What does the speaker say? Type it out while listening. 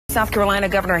South Carolina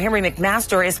Governor Henry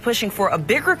McMaster is pushing for a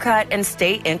bigger cut in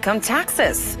state income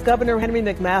taxes. Governor Henry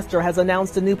McMaster has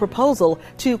announced a new proposal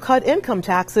to cut income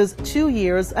taxes 2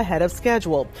 years ahead of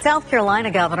schedule. South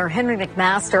Carolina Governor Henry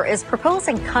McMaster is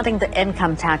proposing cutting the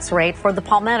income tax rate for the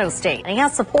Palmetto State. He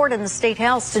has support in the state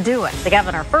house to do it. The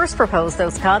governor first proposed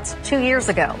those cuts 2 years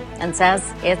ago and says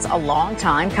it's a long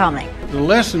time coming. The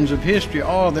lessons of history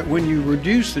are that when you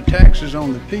reduce the taxes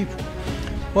on the people,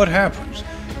 what happens?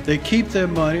 They keep their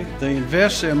money, they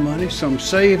invest their money, some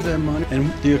save their money,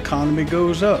 and the economy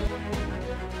goes up.